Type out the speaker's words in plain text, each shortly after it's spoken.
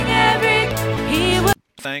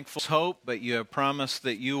thankful hope, but you have promised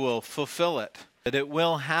that you will fulfill it, that it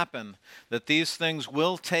will happen, that these things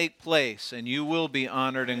will take place, and you will be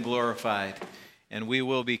honored and glorified, and we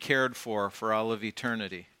will be cared for all of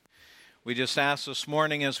eternity. We just ask this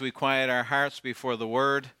morning as we quiet our hearts before the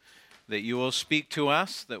Word, that you will speak to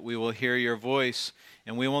us, that we will hear your voice,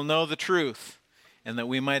 and we will know the truth, and that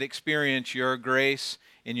we might experience your grace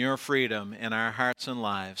and your freedom in our hearts and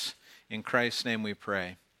lives. In Christ's name we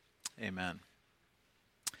pray. Amen.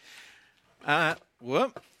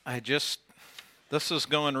 This is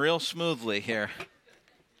going real smoothly here.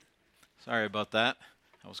 Sorry about that.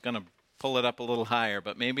 I was going to pull it up a little higher,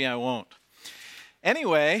 but maybe I won't.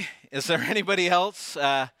 Anyway, is there anybody else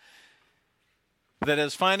that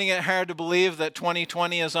is finding it hard to believe that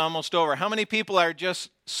 2020 is almost over? How many people are just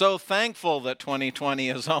so thankful that 2020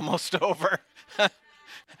 is almost over?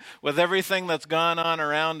 With everything that's gone on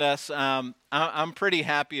around us, I'm pretty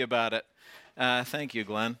happy about it. Thank you,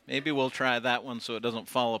 Glenn. Maybe we'll try that one so it doesn't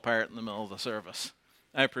fall apart in the middle of the service.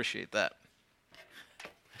 I appreciate that.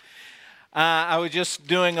 I was just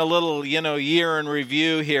doing a little, year in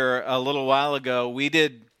review here a little while ago. We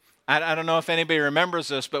did, I don't know if anybody remembers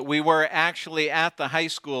this, but we were actually at the high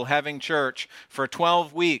school having church for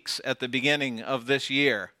 12 weeks at the beginning of this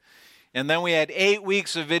year. And then we had 8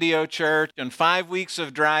 weeks of video church and 5 weeks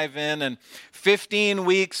of drive-in and 15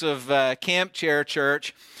 weeks of camp chair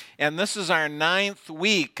church. And this is our 9th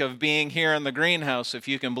week of being here in the greenhouse, if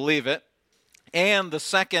you can believe it. And the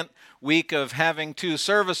second week of having 2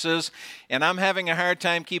 services. And I'm having a hard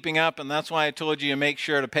time keeping up, and that's why I told you to make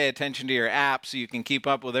sure to pay attention to your app so you can keep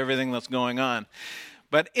up with everything that's going on.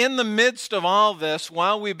 But in the midst of all this,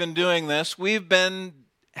 while we've been doing this, we've been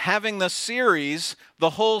having the series,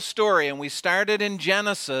 The Whole Story, and we started in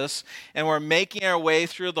Genesis, and we're making our way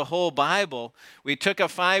through the whole Bible. We took a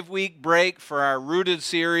 5-week break for our Rooted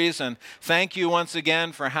series, and thank you once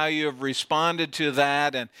again for how you have responded to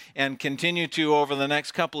that and continue to over the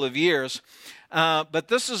next couple of years. But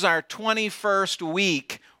this is our 21st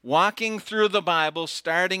week walking through the Bible,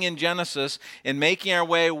 starting in Genesis and making our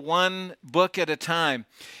way one book at a time.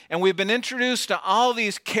 And we've been introduced to all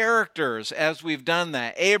these characters as we've done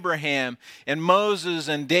that. Abraham and Moses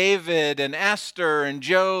and David and Esther and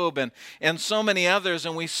Job and so many others.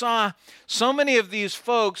 And we saw so many of these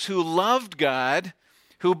folks who loved God,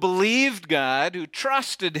 who believed God, who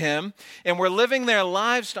trusted Him, and were living their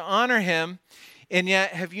lives to honor Him. And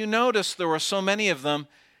yet, have you noticed there were so many of them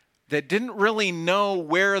that didn't really know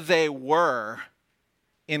where they were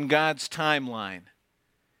in God's timeline?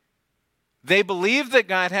 They believed that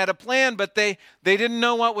God had a plan, but they didn't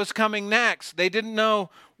know what was coming next. They didn't know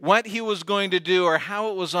what He was going to do or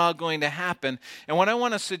how it was all going to happen. And what I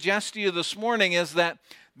want to suggest to you this morning is that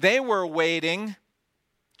they were waiting,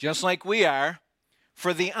 just like we are,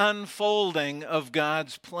 for the unfolding of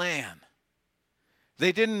God's plan.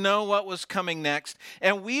 They didn't know what was coming next,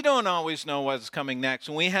 and we don't always know what's coming next.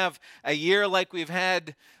 When we have a year like we've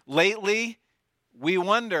had lately, we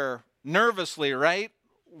wonder nervously, right?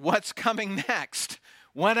 What's coming next?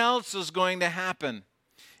 What else is going to happen?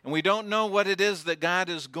 And we don't know what it is that God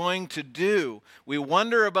is going to do. We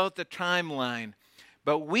wonder about the timeline.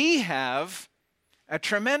 But we have a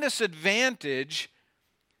tremendous advantage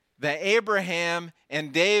that Abraham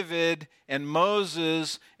and David and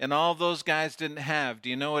Moses and all those guys didn't have. Do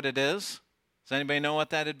you know what it is? Does anybody know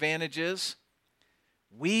what that advantage is?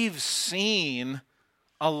 We've seen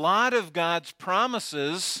a lot of God's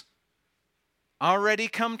promises already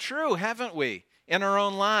come true, haven't we, in our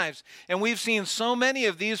own lives? And we've seen so many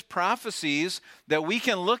of these prophecies that we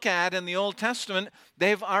can look at in the Old Testament,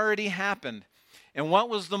 they've already happened. And what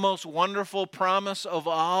was the most wonderful promise of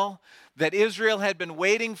all that Israel had been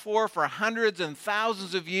waiting for hundreds and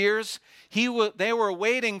thousands of years? They were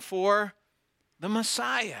waiting for the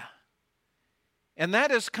Messiah. And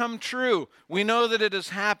that has come true. We know that it has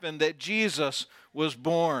happened, that Jesus was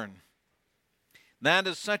born. That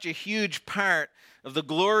is such a huge part of the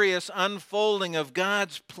glorious unfolding of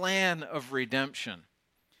God's plan of redemption.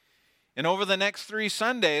 And over the next 3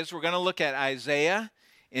 Sundays, we're going to look at Isaiah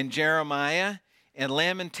and Jeremiah and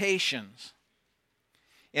Lamentations.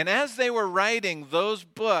 And as they were writing those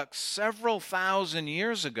books several thousand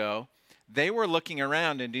years ago, they were looking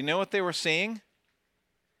around, and do you know what they were seeing?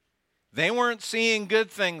 They weren't seeing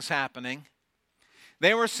good things happening.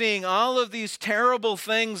 They were seeing all of these terrible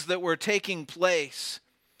things that were taking place,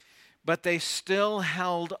 but they still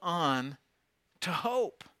held on to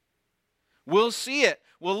hope. We'll see it.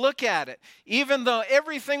 We'll look at it. Even though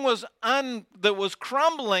everything was that was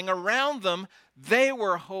crumbling around them, they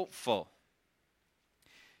were hopeful.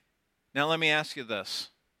 Now let me ask you this.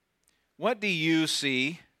 What do you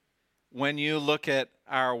see when you look at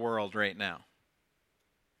our world right now?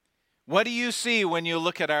 What do you see when you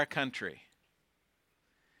look at our country?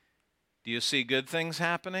 Do you see good things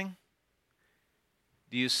happening?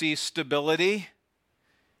 Do you see stability?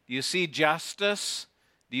 Do you see justice?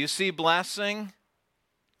 Do you see blessing?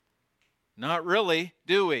 Not really,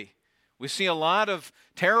 do we? We see a lot of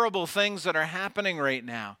terrible things that are happening right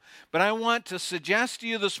now. But I want to suggest to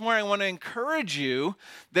you this morning, I want to encourage you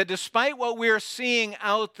that despite what we're seeing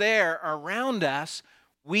out there around us,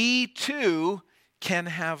 we too can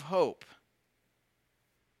have hope.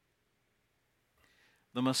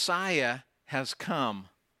 The Messiah has come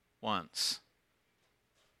once,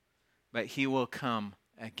 but he will come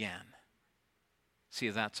again. See,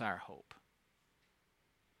 that's our hope.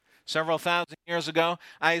 Several thousand years ago,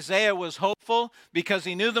 Isaiah was hopeful because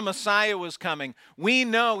he knew the Messiah was coming. We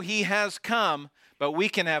know he has come, but we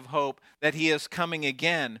can have hope that he is coming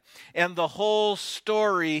again. And the whole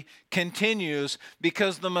story continues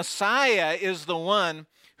because the Messiah is the one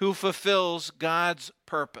who fulfills God's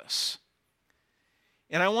purpose.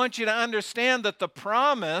 And I want you to understand that the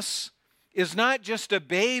promise is not just a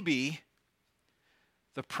baby.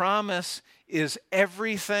 The promise is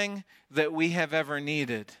everything that we have ever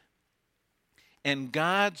needed. And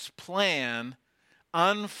God's plan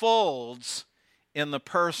unfolds in the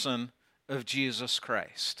person of Jesus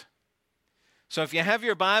Christ. So if you have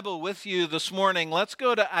your Bible with you this morning, let's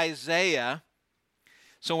go to Isaiah.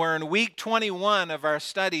 So we're in week 21 of our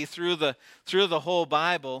study through the whole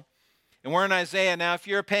Bible. And we're in Isaiah. Now, if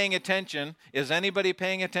you're paying attention, is anybody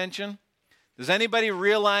paying attention? Is anybody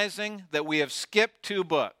realizing that we have skipped 2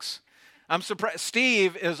 books? I'm surprised.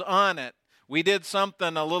 Steve is on it. We did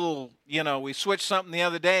something we switched something the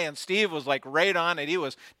other day, and Steve was like right on it. He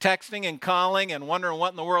was texting and calling and wondering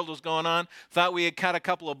what in the world was going on. Thought we had cut a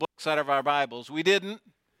couple of books out of our Bibles. We didn't.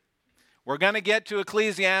 We're going to get to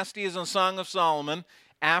Ecclesiastes and Song of Solomon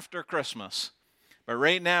after Christmas. But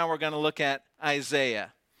right now we're going to look at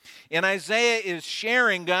Isaiah. And Isaiah is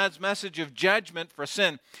sharing God's message of judgment for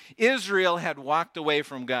sin. Israel had walked away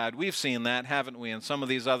from God. We've seen that, haven't we, in some of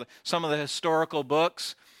the historical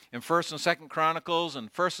books, in 1st and 2nd Chronicles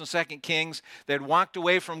and 1st and 2nd Kings. They had walked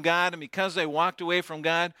away from God, and because they walked away from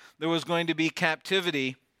God, there was going to be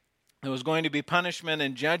captivity. There was going to be punishment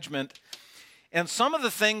and judgment. And some of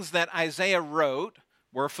the things that Isaiah wrote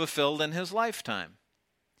were fulfilled in his lifetime.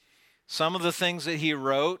 Some of the things that he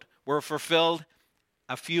wrote were fulfilled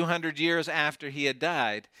a few hundred years after he had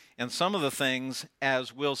died. And some of the things,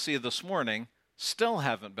 as we'll see this morning, still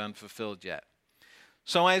haven't been fulfilled yet.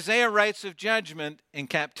 So Isaiah writes of judgment and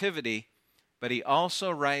captivity, but he also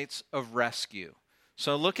writes of rescue.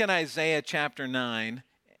 So look at Isaiah chapter 9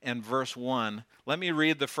 and verse 1. Let me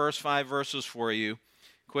read the first 5 verses for you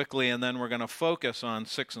quickly, and then we're going to focus on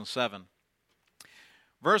 6 and 7.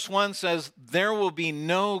 Verse 1 says, "There will be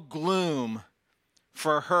no gloom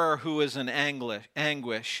for her who is in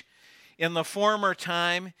anguish. In the former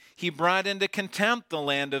time, he brought into contempt the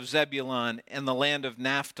land of Zebulun and the land of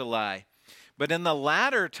Naphtali. But in the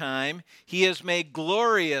latter time, he has made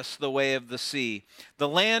glorious the way of the sea, the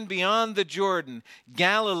land beyond the Jordan,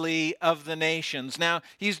 Galilee of the nations." Now,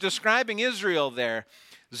 he's describing Israel there.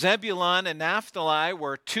 Zebulun and Naphtali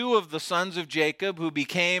were 2 of the sons of Jacob who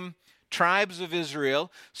became tribes of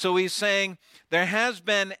Israel. So he's saying there has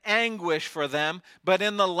been anguish for them, but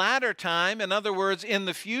in the latter time, in other words, in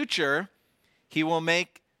the future, he will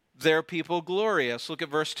make their people glorious. Look at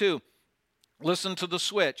verse 2. Listen to the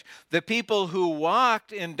switch. "The people who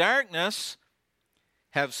walked in darkness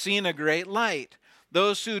have seen a great light.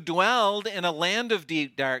 Those who dwelled in a land of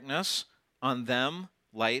deep darkness, on them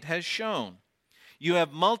light has shone. You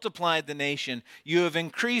have multiplied the nation. You have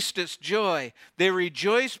increased its joy. They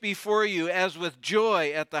rejoice before you as with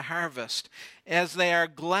joy at the harvest, as they are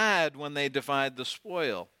glad when they divide the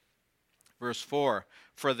spoil." Verse 4,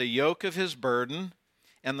 "For the yoke of his burden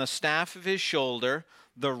and the staff of his shoulder,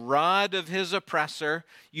 the rod of his oppressor,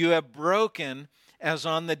 you have broken as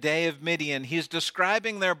on the day of Midian." He's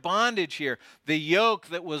describing their bondage here. The yoke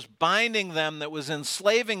that was binding them, that was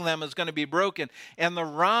enslaving them, is going to be broken. And the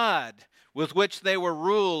rod with which they were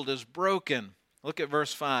ruled is broken. Look at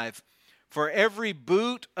verse 5. "For every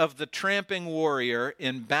boot of the tramping warrior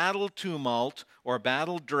in battle tumult or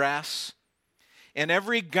battle dress, and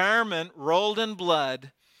every garment rolled in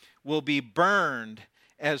blood will be burned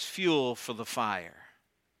as fuel for the fire."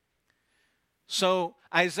 So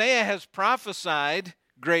Isaiah has prophesied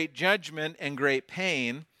great judgment and great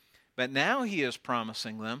pain, but now he is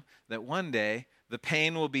promising them that one day the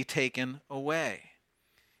pain will be taken away,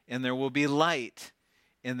 and there will be light,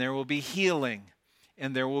 and there will be healing,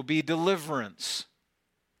 and there will be deliverance.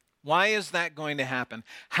 Why is that going to happen?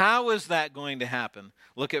 How is that going to happen?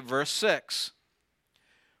 Look at verse 6.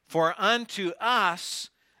 For unto us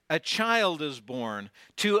a child is born,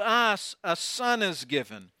 to us a son is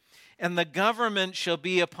given, and the government shall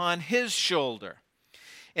be upon his shoulder.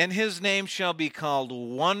 And his name shall be called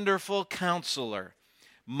Wonderful Counselor,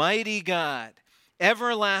 Mighty God,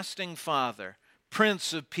 Everlasting Father,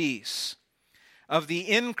 Prince of Peace. Of the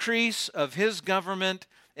increase of his government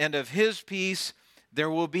and of his peace there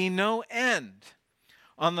will be no end.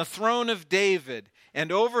 On the throne of David and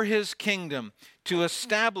over his kingdom, to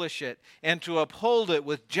establish it and to uphold it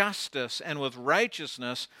with justice and with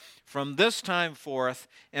righteousness from this time forth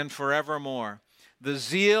and forevermore. The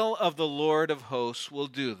zeal of the Lord of hosts will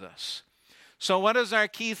do this. So what is our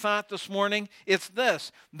key thought this morning? It's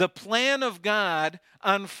this: the plan of God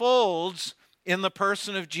unfolds in the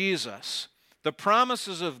person of Jesus. The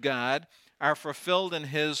promises of God are fulfilled in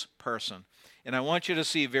his person. And I want you to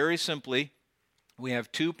see very simply, we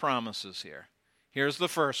have two promises here. Here's the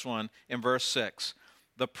first one in verse 6,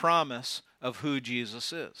 the promise of who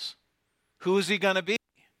Jesus is. Who is he going to be?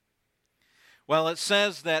 Well, it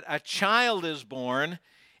says that a child is born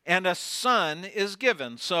and a son is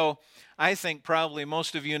given. So I think probably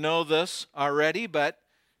most of you know this already, but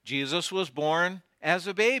Jesus was born as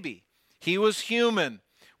a baby. He was human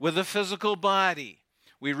with a physical body.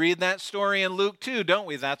 We read that story in Luke 2, don't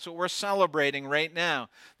we? That's what we're celebrating right now,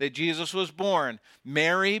 that Jesus was born.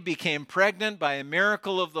 Mary became pregnant by a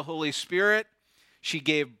miracle of the Holy Spirit. She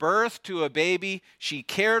gave birth to a baby. She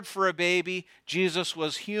cared for a baby. Jesus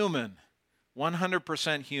was human,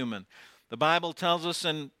 100% human. The Bible tells us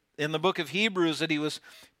in the book of Hebrews that he was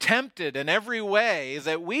tempted in every way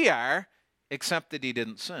that we are, except that he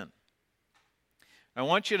didn't sin. I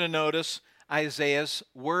want you to notice Isaiah's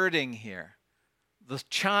wording here. The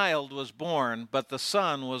child was born, but the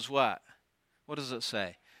son was what? What does it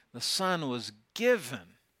say? The son was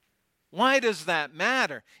given. Why does that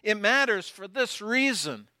matter? It matters for this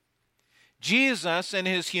reason. Jesus in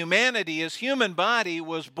his humanity, his human body,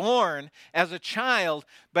 was born as a child,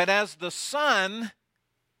 but as the son,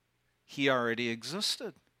 he already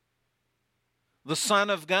existed. The Son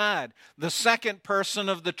of God, the second person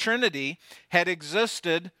of the Trinity, had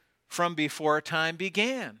existed from before time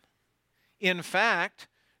began. In fact,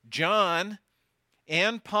 John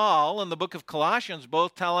and Paul in the book of Colossians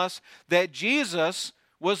both tell us that Jesus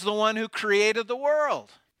was the one who created the world.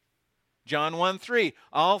 John 1:3,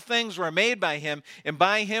 all things were made by him, and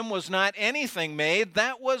by him was not anything made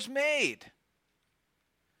that was made.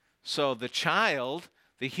 So the child,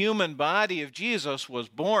 the human body of Jesus, was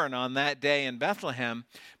born on that day in Bethlehem,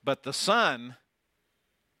 but the Son,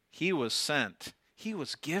 he was sent. He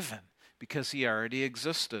was given because he already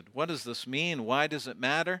existed. What does this mean? Why does it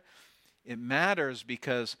matter? It matters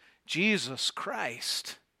because Jesus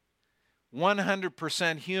Christ,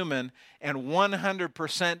 100% human and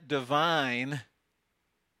 100% divine,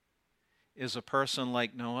 is a person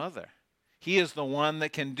like no other. He is the one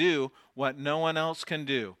that can do what no one else can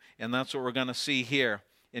do. And that's what we're going to see here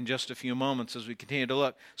in just a few moments as we continue to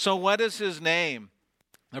look. So what is his name?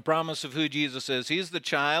 The promise of who Jesus is. He's the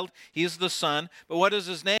child. He's the son. But what is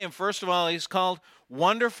his name? First of all, he's called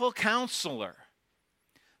Wonderful Counselor.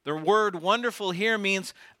 The word wonderful here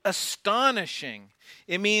means astonishing.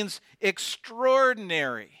 It means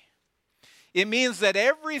extraordinary. It means that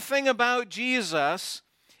everything about Jesus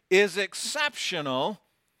is exceptional,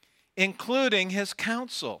 including his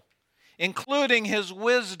counsel, including his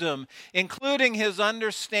wisdom, including his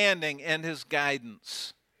understanding and his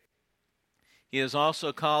guidance. He is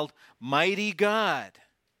also called Mighty God.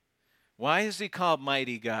 Why is he called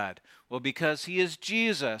Mighty God? Well, because he is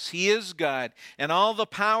Jesus. He is God. And all the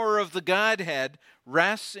power of the Godhead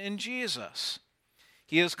rests in Jesus.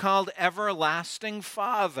 He is called Everlasting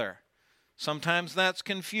Father. Sometimes that's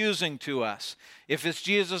confusing to us. If it's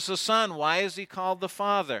Jesus the Son, why is he called the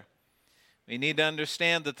Father? We need to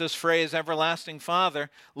understand that this phrase, Everlasting Father,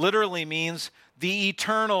 literally means the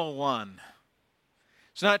Eternal One.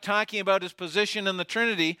 It's not talking about his position in the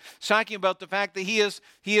Trinity. It's talking about the fact that he is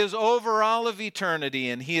over all of eternity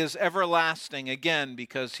and he is everlasting, again,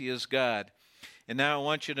 because he is God. And now I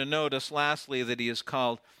want you to notice, lastly, that he is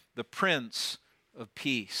called the Prince of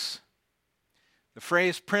Peace. The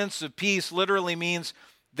phrase Prince of Peace literally means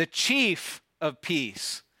the chief of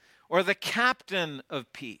peace or the captain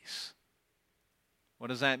of peace. What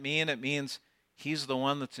does that mean? It means he's the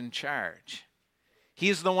one that's in charge.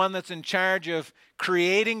 He's the one that's in charge of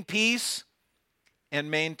creating peace and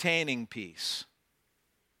maintaining peace.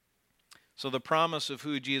 So the promise of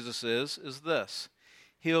who Jesus is this.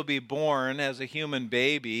 He'll be born as a human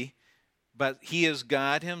baby, but he is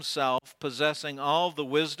God himself, possessing all the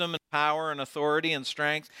wisdom and power and authority and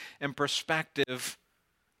strength and perspective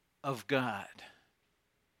of God.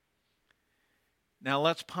 Now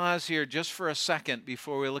let's pause here just for a second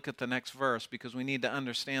before we look at the next verse, because we need to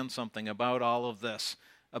understand something about all of this,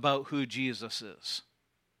 about who Jesus is.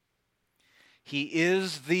 He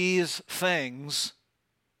is these things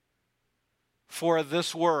for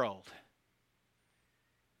this world.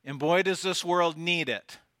 And boy, does this world need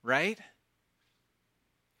it, right?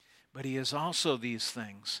 But he is also these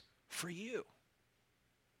things for you.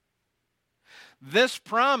 This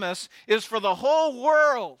promise is for the whole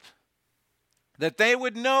world, that they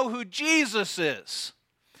would know who Jesus is,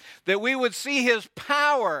 that we would see his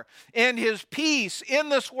power and his peace in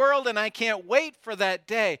this world, and I can't wait for that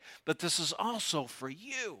day. But this is also for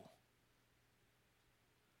you.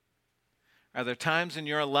 Are there times in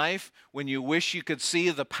your life when you wish you could see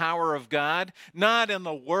the power of God? Not in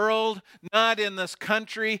the world, not in this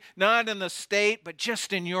country, not in the state, but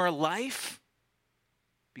just in your life?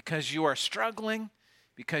 Because you are struggling,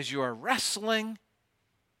 because you are wrestling.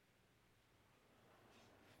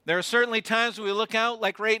 There are certainly times when we look out,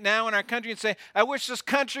 like right now in our country, and say, I wish this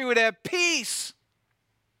country would have peace.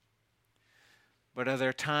 But are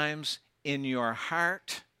there times in your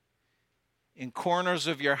heart, in corners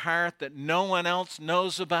of your heart that no one else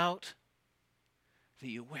knows about, that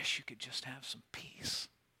you wish you could just have some peace?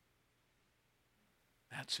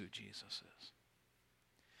 That's who Jesus is.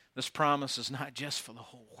 This promise is not just for the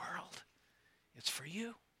whole world. It's for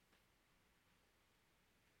you.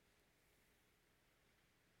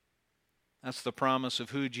 That's the promise of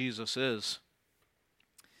who Jesus is.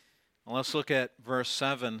 Well, let's look at verse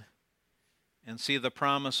 7 and see the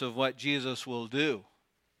promise of what Jesus will do.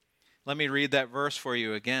 Let me read that verse for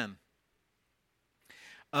you again.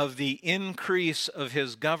 Of the increase of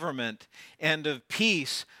his government and of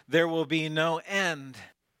peace there will be no end.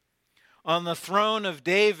 On the throne of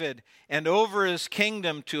David and over his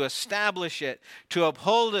kingdom, to establish it, to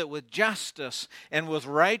uphold it with justice and with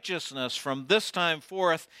righteousness from this time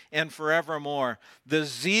forth and forevermore. The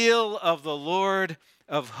zeal of the Lord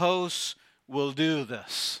of hosts will do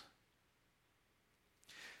this.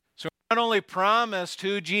 So we're not only promised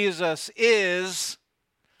who Jesus is,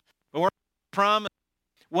 but we're promised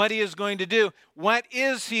what he is going to do. What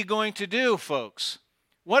is he going to do, folks?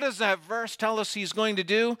 What does that verse tell us he's going to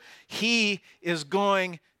do? He is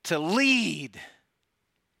going to lead.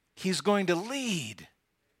 He's going to lead.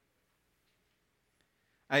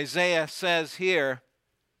 Isaiah says here,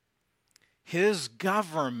 his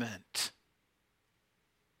government.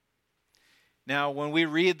 Now, when we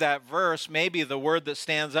read that verse, maybe the word that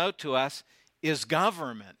stands out to us is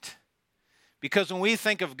government. Because when we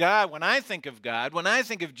think of God, when I think of God, when I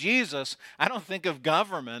think of Jesus, I don't think of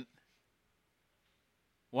government.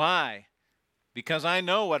 Why? Because I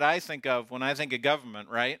know what I think of when I think of government,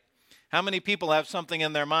 right? How many people have something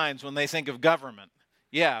in their minds when they think of government?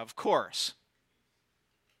 Yeah, of course.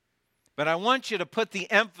 But I want you to put the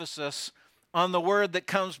emphasis on the word that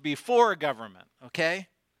comes before government, okay?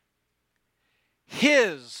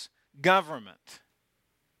 His government.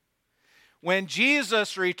 When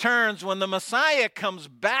Jesus returns, when the Messiah comes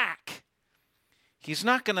back, he's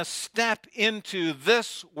not going to step into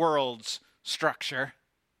this world's structure.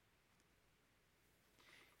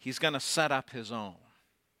 He's going to set up his own.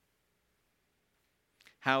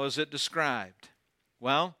 How is it described?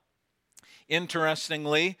 Well,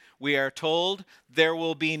 interestingly, we are told there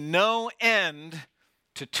will be no end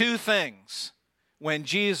to two things when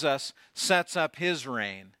Jesus sets up his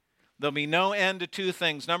reign. There'll be no end to two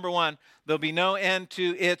things. Number one, there'll be no end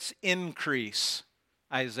to its increase,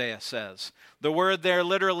 Isaiah says. The word there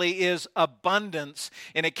literally is abundance,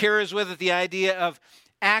 and it carries with it the idea of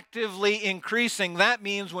actively increasing. That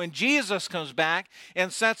means when Jesus comes back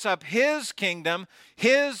and sets up his kingdom,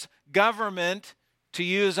 his government, to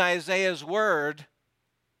use Isaiah's word,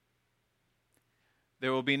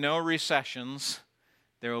 there will be no recessions,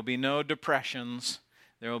 there will be no depressions,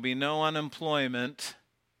 there will be no unemployment.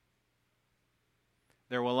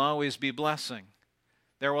 There will always be blessing.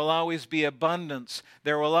 There will always be abundance.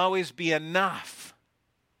 There will always be enough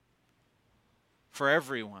for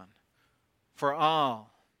everyone, for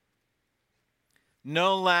all.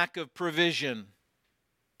 No lack of provision.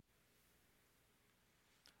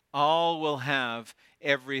 All will have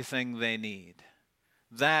everything they need.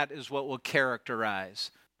 That is what will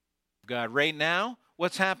characterize God. Right now,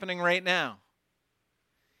 what's happening right now?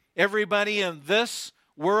 Everybody in this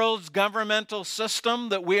world's governmental system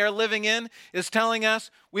that we are living in is telling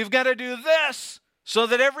us we've got to do this so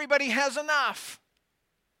that everybody has enough.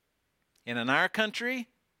 And in our country,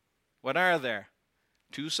 what are there?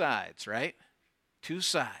 Two sides, right? Two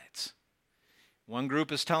sides. One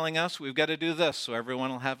group is telling us we've got to do this so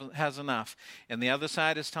everyone has enough. And the other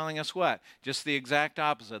side is telling us what? Just the exact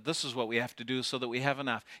opposite. This is what we have to do so that we have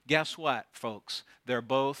enough. Guess what, folks? They're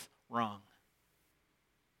both wrong.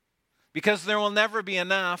 Because there will never be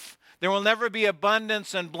enough. There will never be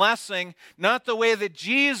abundance and blessing, not the way that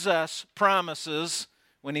Jesus promises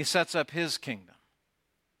when he sets up his kingdom.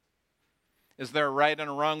 Is there a right and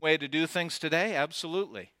a wrong way to do things today?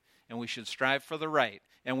 Absolutely. And we should strive for the right.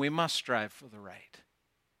 And we must strive for the right.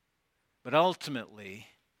 But ultimately,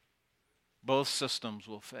 both systems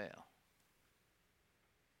will fail.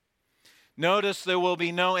 Notice there will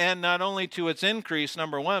be no end not only to its increase,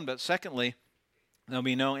 number one, but secondly, there'll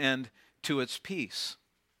be no end to its peace.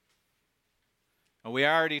 We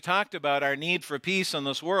already talked about our need for peace in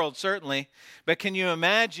this world, certainly, but can you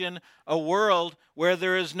imagine a world where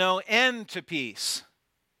there is no end to peace?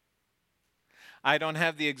 I don't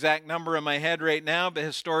have the exact number in my head right now, but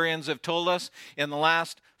historians have told us in the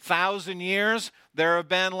last 1,000 years, there have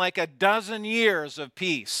been like a dozen years of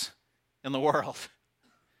peace in the world.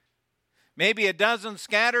 Maybe a dozen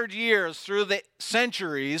scattered years through the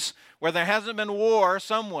centuries where there hasn't been war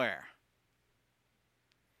somewhere.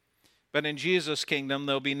 But in Jesus' kingdom,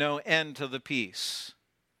 there'll be no end to the peace.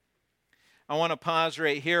 I want to pause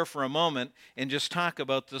right here for a moment and just talk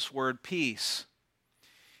about this word peace.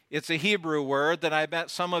 It's a Hebrew word that I bet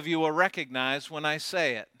some of you will recognize when I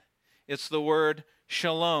say it. It's the word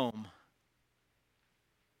shalom.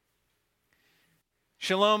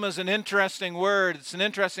 Shalom is an interesting word. It's an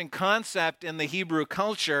interesting concept in the Hebrew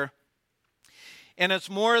culture. And it's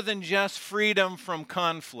more than just freedom from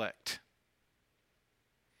conflict.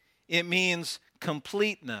 It means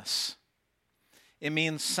completeness. It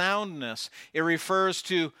means soundness. It refers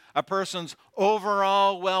to a person's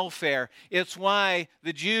overall welfare. It's why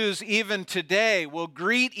the Jews even today will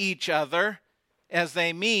greet each other as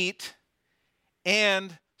they meet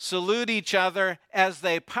and salute each other as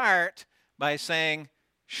they part by saying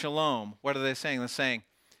shalom. What are they saying? They're saying,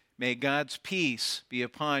 may God's peace be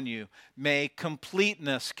upon you. May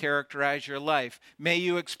completeness characterize your life. May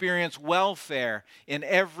you experience welfare in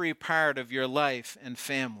every part of your life and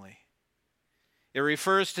family. It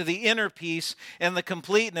refers to the inner peace and the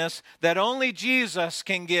completeness that only Jesus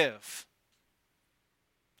can give.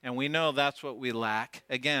 And we know that's what we lack,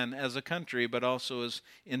 again, as a country, but also as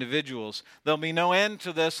individuals. There'll be no end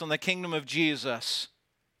to this in the kingdom of Jesus.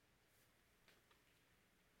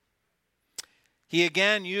 He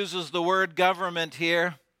again uses the word government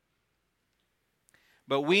here.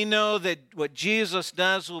 But we know that what Jesus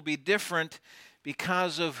does will be different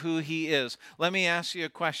because of who he is. Let me ask you a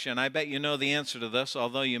question. I bet you know the answer to this,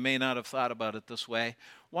 although you may not have thought about it this way.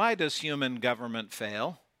 Why does human government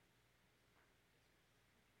fail?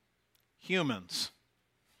 Humans.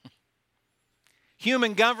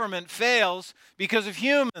 Human government fails because of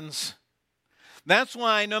humans. That's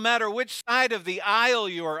why no matter which side of the aisle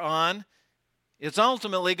you're on, it's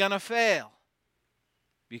ultimately going to fail.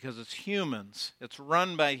 Because it's humans. It's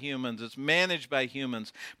run by humans. It's managed by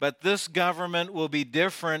humans. But this government will be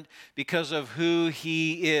different because of who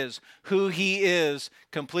he is. Who he is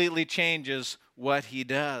completely changes what he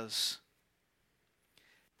does.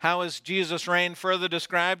 How is Jesus' reign further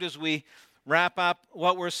described as we wrap up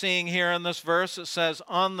what we're seeing here in this verse? It says,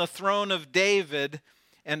 on the throne of David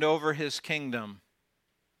and over his kingdom.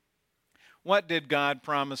 What did God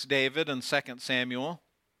promise David in 2 Samuel?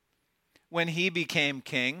 When he became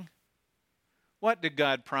king, what did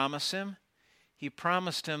God promise him? He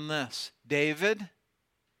promised him this: David,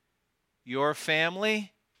 your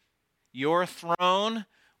family, your throne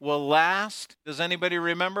will last. Does anybody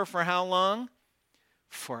remember for how long?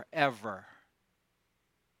 Forever.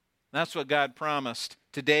 That's what God promised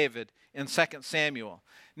to David in 2 Samuel.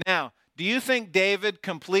 Now, do you think David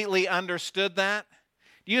completely understood that?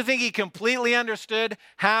 Do you think he completely understood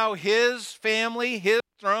how his family, his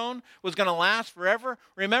throne was going to last forever?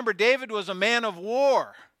 Remember, David was a man of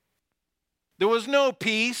war. There was no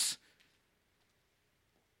peace.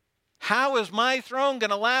 How is my throne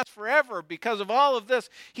going to last forever because of all of this?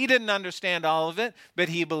 He didn't understand all of it, but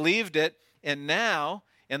he believed it. And now,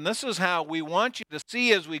 and this is how we want you to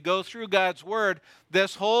see as we go through God's word,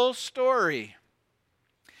 this whole story.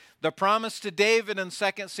 The promise to David in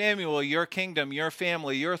 2 Samuel, your kingdom, your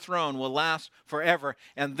family, your throne will last forever.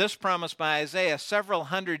 And this promise by Isaiah several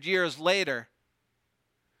hundred years later,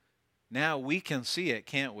 now we can see it,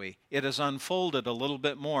 can't we? It has unfolded a little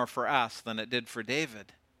bit more for us than it did for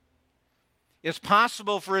David. It's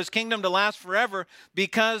possible for his kingdom to last forever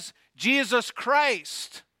because Jesus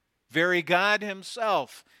Christ, very God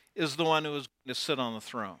himself, is the one who is going to sit on the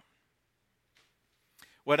throne.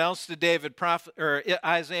 What else did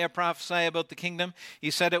Isaiah prophesy about the kingdom? He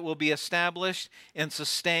said it will be established and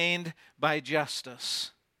sustained by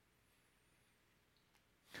justice.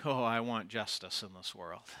 Oh, I want justice in this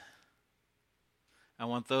world. I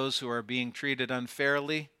want those who are being treated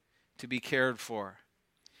unfairly to be cared for.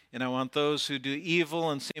 And I want those who do evil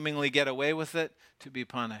and seemingly get away with it to be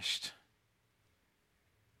punished.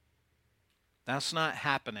 That's not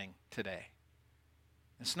happening today.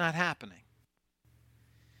 It's not happening.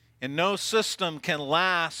 And no system can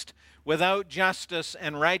last without justice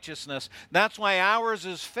and righteousness. That's why ours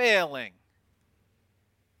is failing.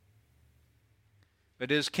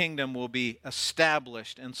 But his kingdom will be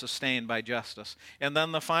established and sustained by justice. And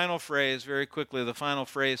then the final phrase, very quickly, the final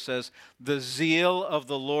phrase says, the zeal of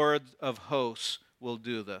the Lord of hosts will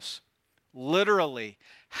do this. Literally,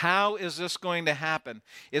 how is this going to happen?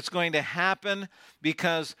 It's going to happen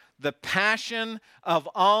because the passion of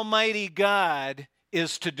Almighty God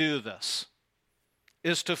is to do this,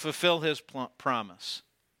 is to fulfill his promise.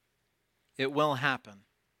 It will happen.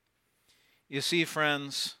 You see,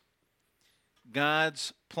 friends,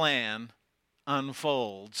 God's plan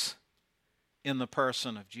unfolds in the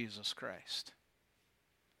person of Jesus Christ.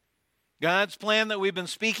 God's plan that we've been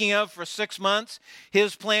speaking of for 6 months,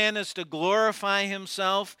 his plan is to glorify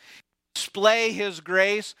himself, display his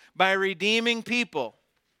grace by redeeming people,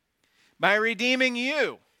 by redeeming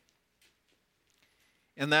you.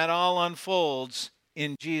 And that all unfolds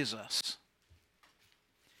in Jesus.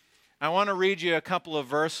 I want to read you a couple of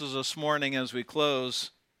verses this morning as we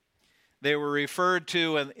close. They were referred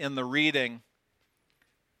to in the reading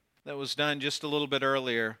that was done just a little bit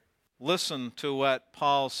earlier. Listen to what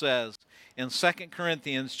Paul says in 2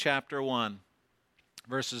 Corinthians chapter 1,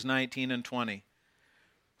 verses 19 and 20.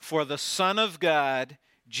 For the Son of God,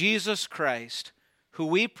 Jesus Christ, who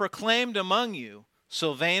we proclaimed among you,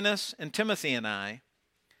 Silvanus and Timothy and I,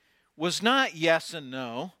 was not yes and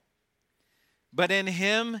no, but in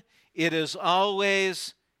him it is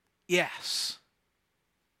always yes.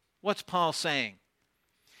 What's Paul saying?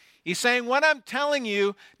 He's saying what I'm telling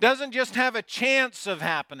you doesn't just have a chance of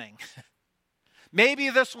happening. Maybe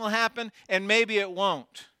this will happen and maybe it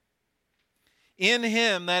won't. In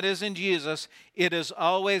him, that is in Jesus, it is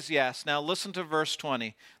always yes. Now listen to verse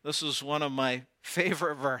 20. This is one of my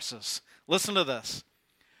favorite verses. Listen to this.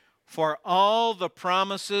 For all the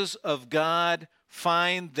promises of God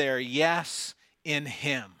find their yes in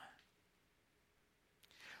him.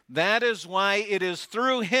 That is why it is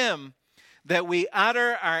through him that we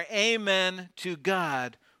utter our amen to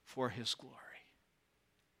God for his glory.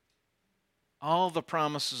 All the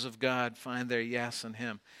promises of God find their yes in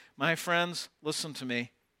him. My friends, listen to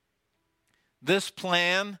me. This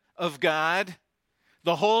plan of God,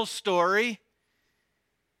 the whole story,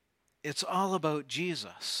 it's all about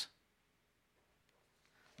Jesus.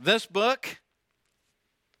 This book,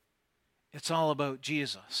 it's all about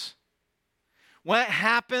Jesus. What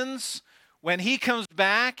happens when he comes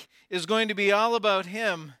back is going to be all about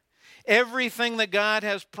him. Everything that God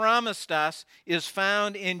has promised us is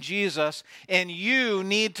found in Jesus, and you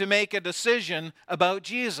need to make a decision about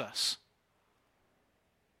Jesus.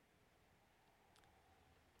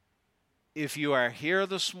 If you are here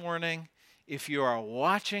this morning, if you are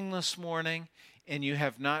watching this morning, and you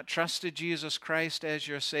have not trusted Jesus Christ as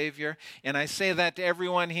your Savior, and I say that to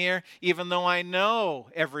everyone here, even though I know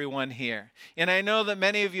everyone here, and I know that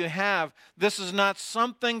many of you have, this is not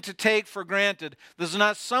something to take for granted. This is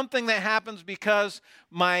not something that happens because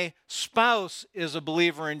my spouse is a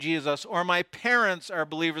believer in Jesus, or my parents are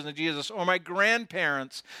believers in Jesus, or my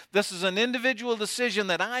grandparents. This is an individual decision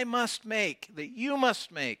that I must make, that you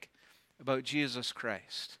must make about Jesus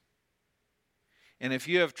Christ. And if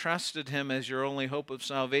you have trusted him as your only hope of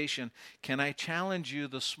salvation, can I challenge you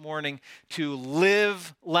this morning to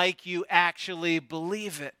live like you actually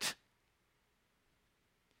believe it?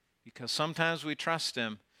 Because sometimes we trust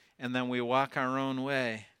him and then we walk our own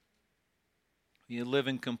way. You live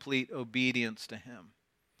in complete obedience to him.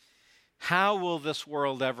 How will this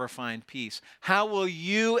world ever find peace? How will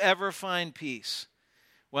you ever find peace?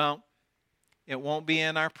 Well, it won't be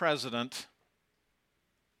in our president.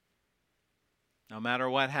 No matter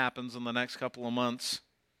what happens in the next couple of months.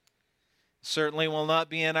 Certainly will not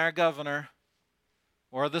be in our governor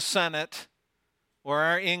or the Senate or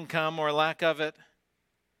our income or lack of it.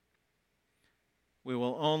 We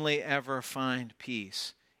will only ever find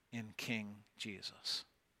peace in King Jesus.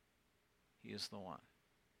 He is the one.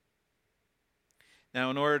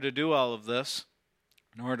 Now, in order to do all of this,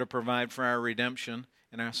 in order to provide for our redemption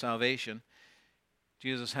and our salvation,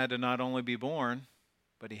 Jesus had to not only be born,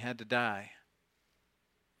 but he had to die.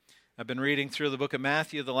 I've been reading through the book of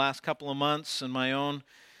Matthew the last couple of months in my own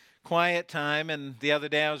quiet time, and the other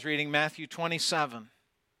day I was reading Matthew 27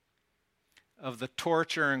 of the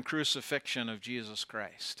torture and crucifixion of Jesus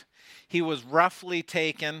Christ. He was roughly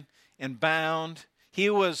taken and bound. He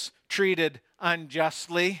was treated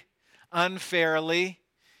unjustly, unfairly.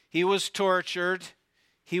 He was tortured.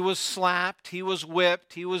 He was slapped. He was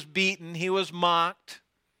whipped. He was beaten. He was mocked.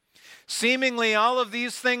 Seemingly all of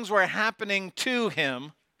these things were happening to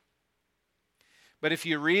him. But if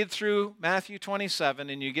you read through Matthew 27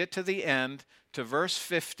 and you get to the end, to verse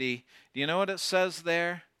 50, do you know what it says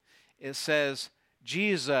there? It says,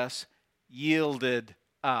 Jesus yielded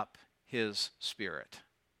up his spirit.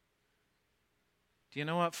 Do you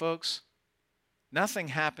know what, folks? Nothing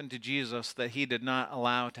happened to Jesus that he did not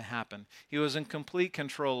allow to happen. He was in complete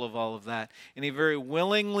control of all of that. And he very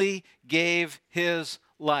willingly gave his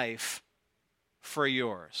life for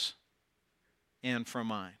yours and for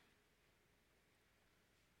mine.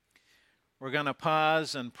 We're going to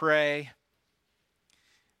pause and pray.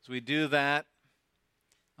 As we do that,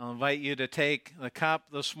 I'll invite you to take the cup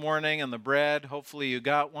this morning and the bread. Hopefully you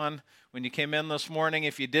got one when you came in this morning.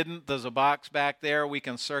 If you didn't, there's a box back there. We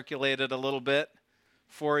can circulate it a little bit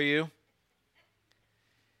for you.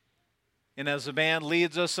 And as the band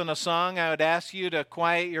leads us in a song, I would ask you to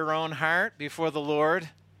quiet your own heart before the Lord.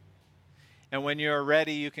 And when you're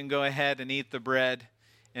ready, you can go ahead and eat the bread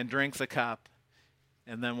and drink the cup.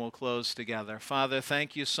 And then we'll close together. Father,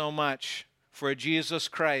 thank you so much for Jesus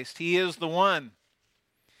Christ. He is the one.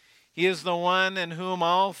 He is the one in whom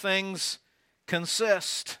all things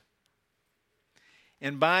consist,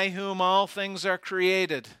 and by whom all things are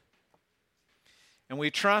created. And we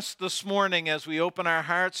trust this morning as we open our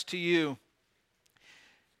hearts to you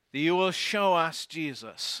that you will show us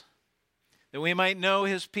Jesus, that we might know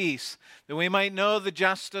his peace, that we might know the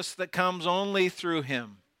justice that comes only through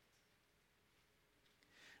him.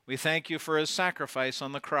 We thank you for his sacrifice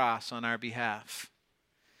on the cross on our behalf.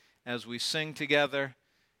 As we sing together,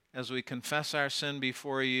 as we confess our sin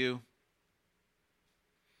before you,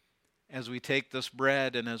 as we take this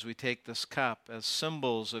bread and as we take this cup as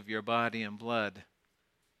symbols of your body and blood,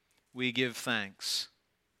 we give thanks.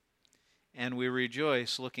 And we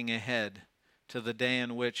rejoice looking ahead to the day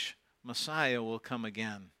in which Messiah will come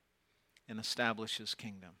again and establish his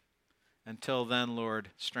kingdom. Until then, Lord,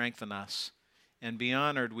 strengthen us and be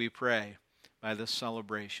honored, we pray, by this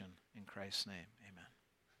celebration. In Christ's name.